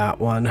long on that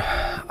one.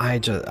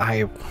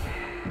 I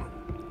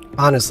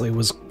honestly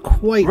was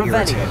quite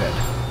irritated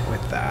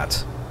with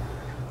that.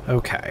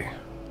 Okay.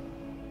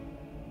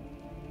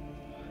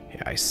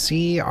 Yeah, I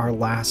see our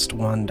last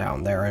one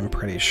down there, I'm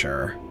pretty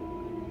sure.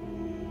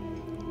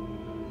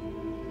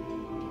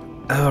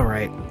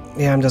 Alright.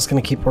 Yeah, I'm just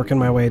gonna keep working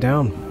my way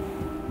down.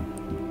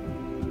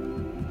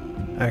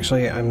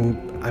 Actually,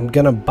 I'm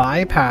gonna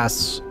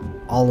bypass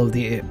all of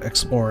the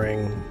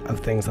exploring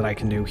of things that I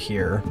can do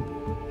here.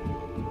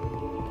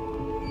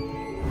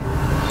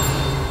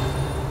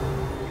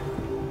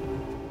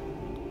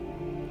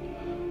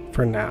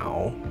 For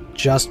now,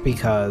 just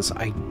because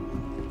I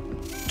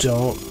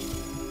don't...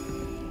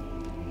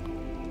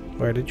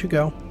 Where did you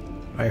go?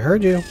 I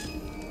heard you.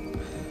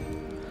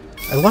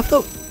 I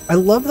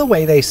love the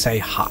way they say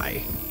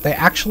hi. They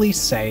actually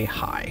say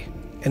hi,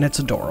 and it's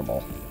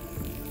adorable.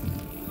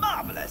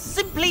 Marvelous,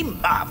 simply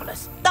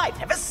marvelous. I've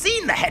never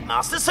seen the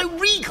headmaster so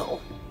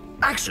regal.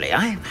 Actually,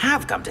 I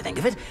have come to think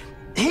of it.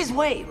 His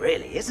way,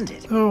 really, isn't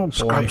it? Oh boy.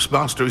 Scrump's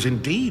master is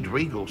indeed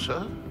regal,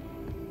 sir.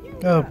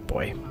 Oh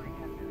boy.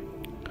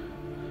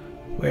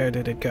 Where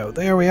did it go?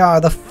 There we are,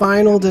 the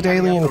final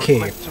Daedalian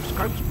Key. Of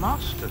Scrump's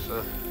master,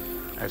 sir.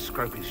 As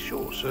Scrump is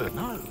sure, sir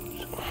knows.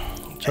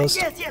 Just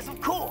yes,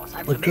 of course.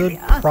 I'm a good,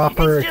 familiar.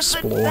 proper It's just that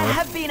explore. there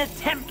have been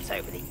attempts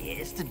over the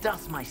years to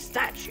dust my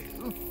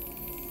statue,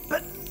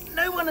 but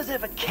no one has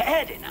ever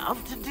cared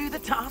enough to do the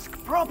task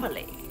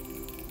properly.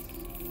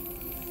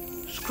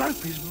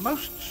 Scrope is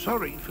most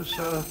sorry for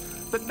Sir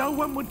that no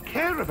one would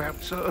care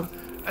about Sir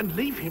and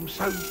leave him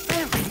so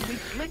very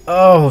neglected.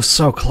 Oh,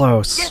 so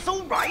close. Yes,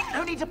 all right.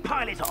 No need to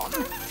pile it on.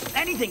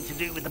 Anything to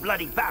do with the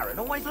bloody Baron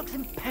always looks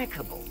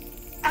impeccable.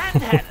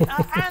 And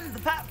Helena and the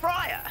Fat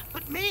Friar.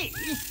 But me,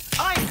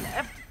 I'm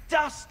left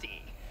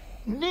dusty.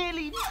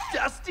 Nearly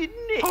dusted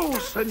Nick. Oh,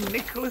 Sir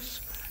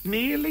Nicholas,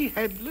 nearly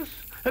headless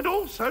and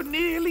also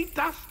nearly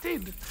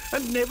dusted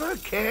and never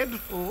cared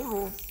for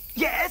or...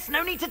 Yes,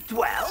 no need to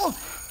dwell.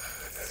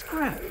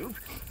 Scrope,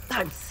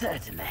 I'm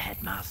certain the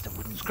headmaster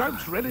wouldn't...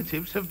 Scrope's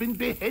relatives have been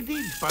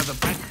beheaded by the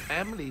Black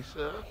family,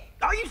 sir.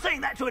 Are you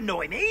saying that to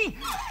annoy me?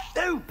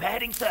 Oh,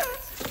 beheading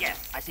servants.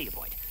 Yes, I see your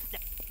point.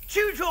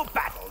 Choose your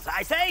battles,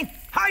 I say.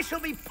 I shall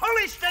be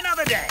polished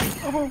another day.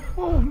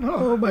 Oh no.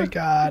 Oh my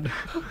god.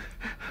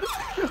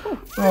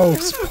 Oh,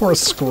 poor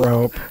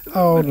Scrope.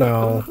 Oh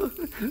no.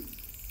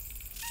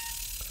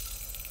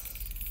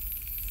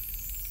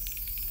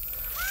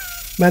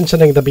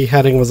 Mentioning the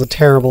beheading was a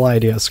terrible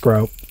idea,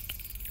 Scrope.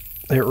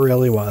 It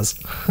really was.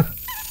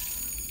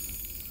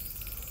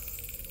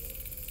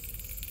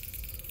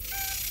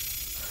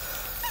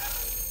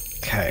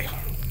 Okay.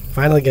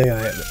 Finally getting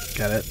it.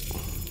 Get it.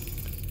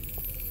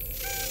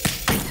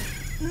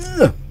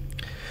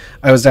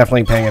 I was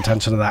definitely paying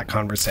attention to that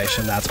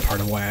conversation. That's part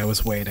of why I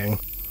was waiting.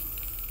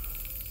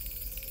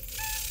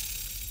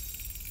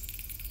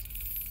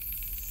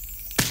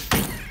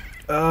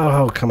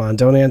 Oh, come on,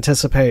 don't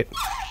anticipate.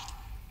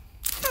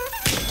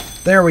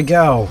 There we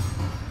go.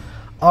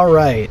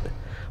 Alright,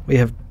 we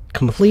have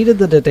completed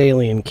the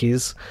Daedalian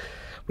Keys.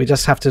 We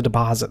just have to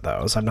deposit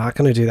those. I'm not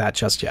going to do that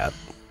just yet.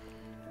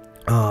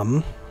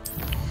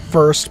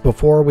 First,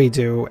 before we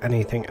do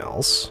anything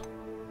else,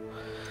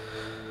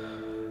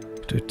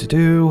 I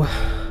do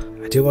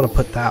want to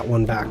put that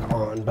one back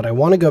on, but I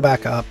want to go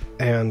back up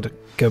and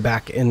go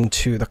back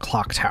into the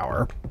clock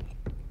tower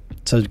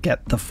to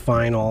get the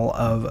final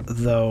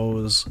of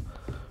those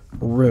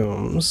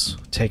rooms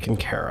taken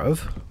care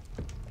of.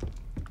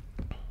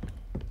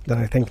 Then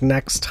I think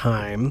next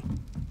time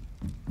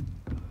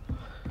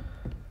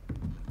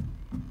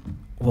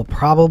we'll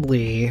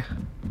probably...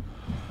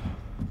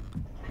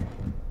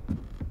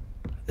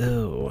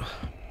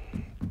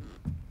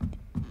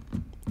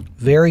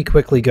 very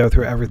quickly go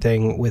through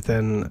everything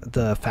within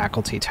the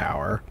faculty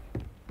tower.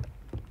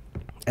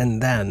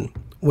 And then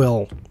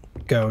we'll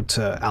go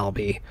to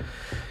Albie,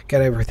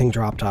 get everything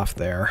dropped off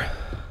there.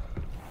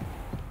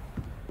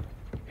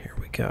 Here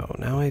we go.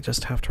 Now I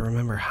just have to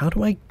remember, how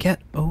do I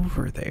get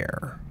over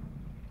there?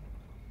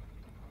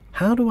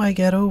 How do I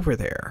get over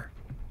there?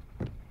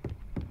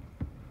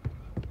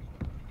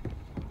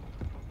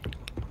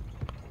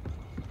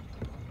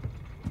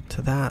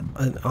 To that,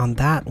 on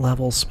that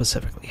level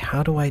specifically,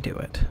 how do I do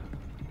it?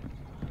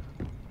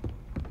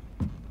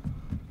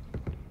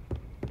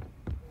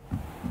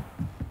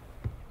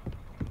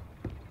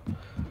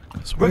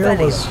 Where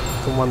was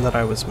the one that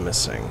I was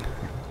missing?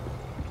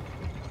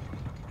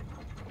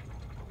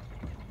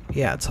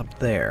 Yeah, it's up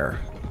there.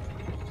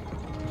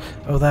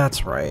 Oh,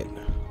 that's right.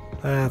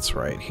 That's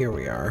right. Here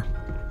we are.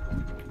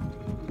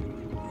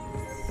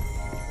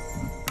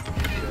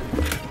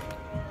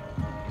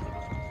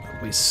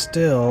 We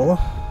still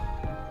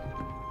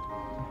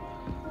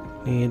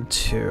need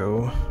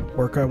to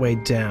work our way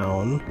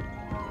down.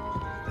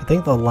 I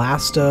think the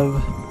last of...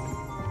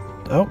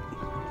 Oh.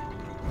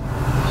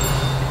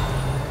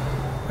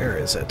 Where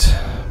is it?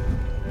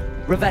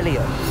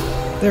 Revelio.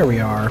 There we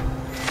are.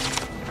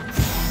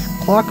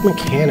 Clock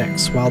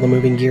mechanics. While the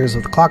moving gears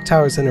of the clock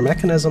tower's inner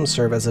mechanism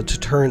serve as a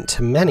deterrent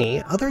to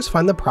many, others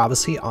find the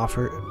privacy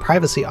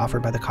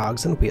offered by the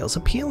cogs and wheels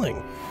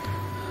appealing.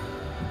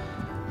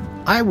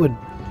 I would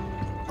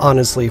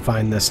honestly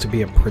find this to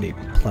be a pretty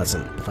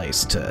pleasant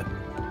place to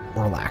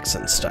relax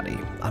and study.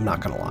 I'm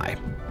not gonna lie.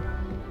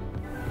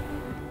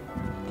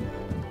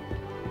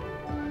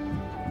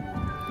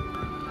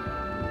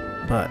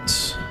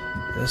 But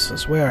this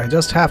is where I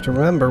just have to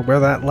remember where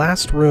that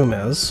last room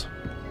is.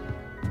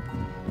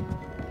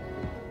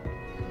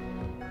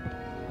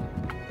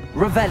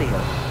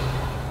 Revelio.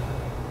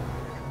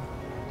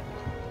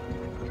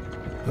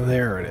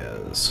 There it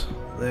is.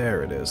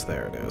 There it is.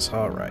 There it is.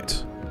 All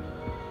right.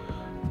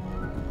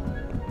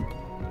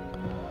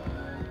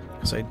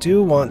 Because I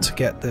do want to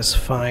get this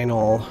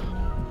final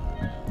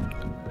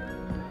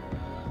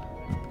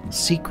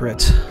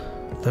secret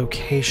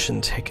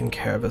location taken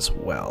care of as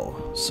well.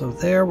 So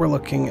there we're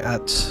looking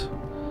at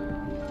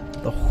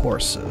the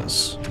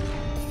horses.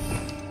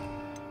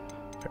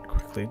 Very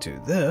quickly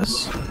do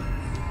this.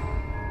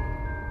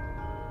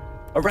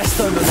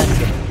 Arresto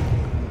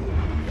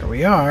momentum. Here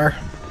we are.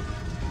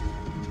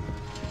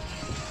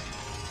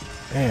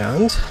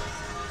 And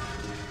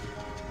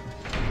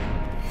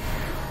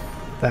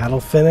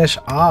that'll finish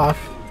off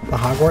the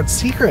Hogwarts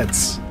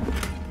Secrets.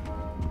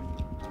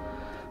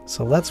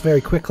 So let's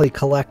very quickly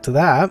collect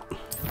that.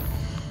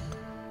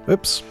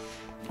 Oops.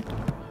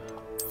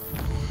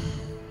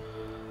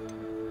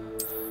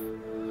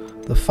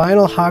 The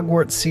final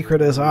Hogwarts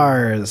secret is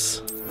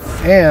ours.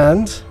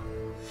 And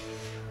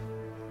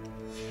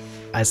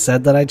I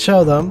said that I'd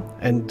show them,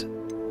 and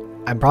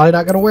I'm probably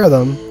not going to wear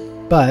them,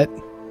 but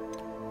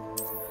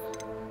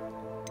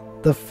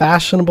the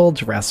fashionable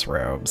dress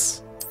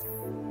robes.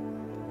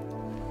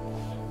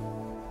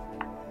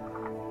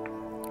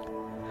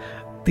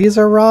 These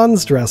are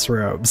Ron's dress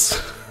robes.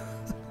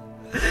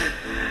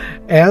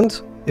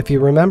 And if you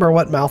remember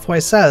what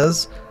Malfoy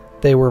says,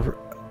 they were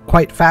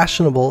quite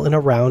fashionable in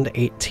around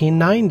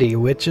 1890,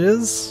 which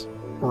is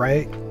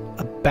right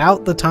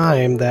about the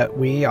time that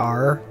we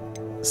are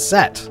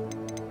set.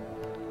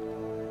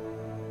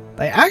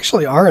 They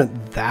actually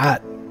aren't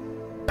that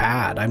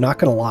bad, I'm not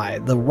gonna lie.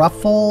 The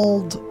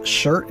ruffled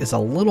shirt is a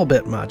little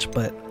bit much,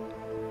 but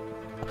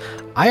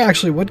I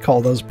actually would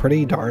call those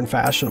pretty darn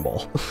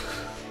fashionable.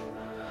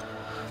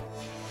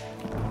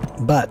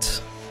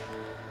 But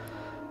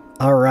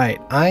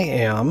alright, I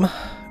am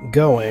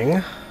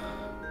going...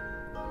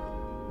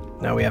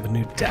 Now we have a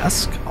new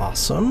desk.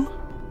 Awesome.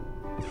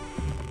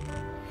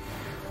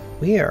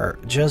 We are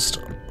just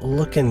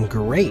looking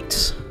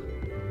great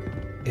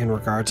in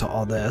regard to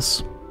all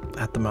this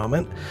at the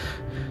moment.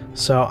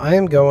 So I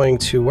am going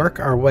to work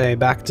our way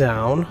back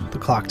down the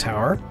clock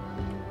tower,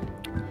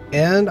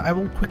 and I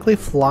will quickly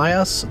fly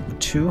us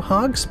to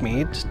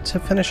Hogsmeade to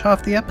finish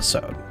off the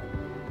episode.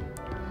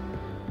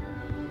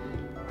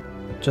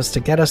 Just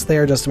to get us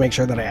there, just to make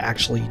sure that I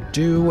actually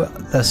do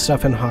the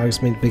stuff in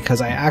Hogsmeade,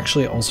 because I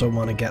actually also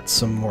want to get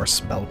some more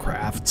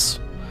spellcrafts.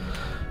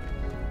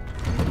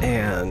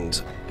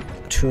 And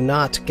to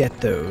not get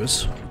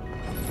those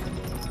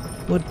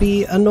would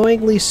be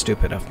annoyingly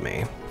stupid of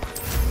me.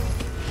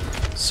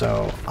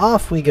 So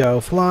off we go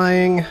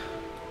flying.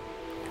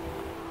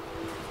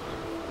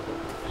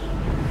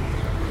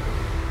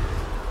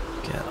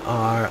 Get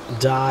our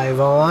dive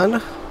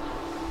on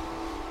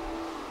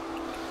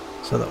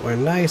so that we're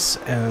nice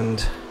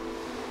and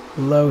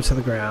low to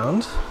the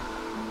ground.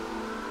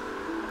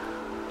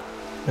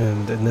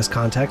 And in this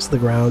context, the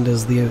ground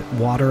is the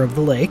water of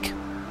the lake.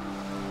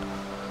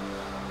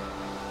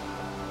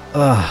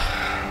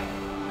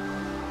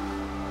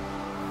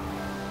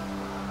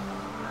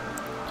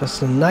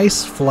 Just a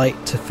nice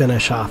flight to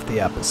finish off the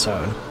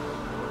episode.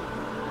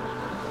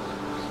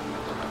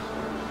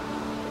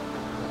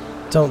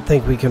 Don't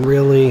think we can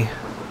really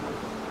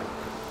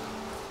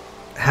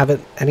have it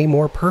any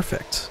more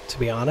perfect, to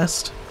be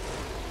honest.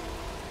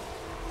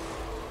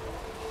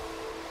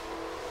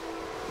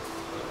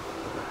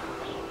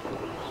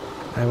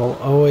 I will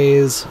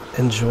always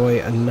enjoy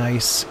a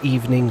nice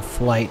evening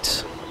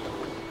flight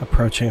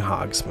approaching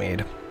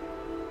Hogsmeade.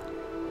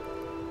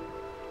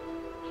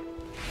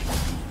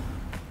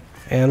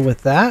 And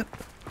with that,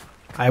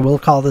 I will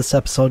call this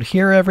episode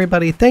here,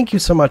 everybody. Thank you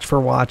so much for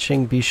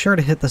watching. Be sure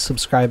to hit the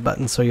subscribe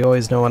button so you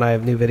always know when I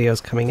have new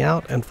videos coming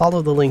out, and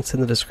follow the links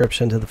in the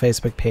description to the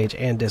Facebook page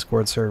and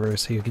Discord server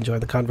so you can join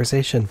the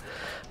conversation.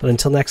 But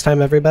until next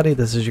time, everybody,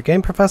 this is your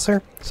Game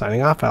Professor,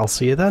 signing off. I'll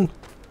see you then.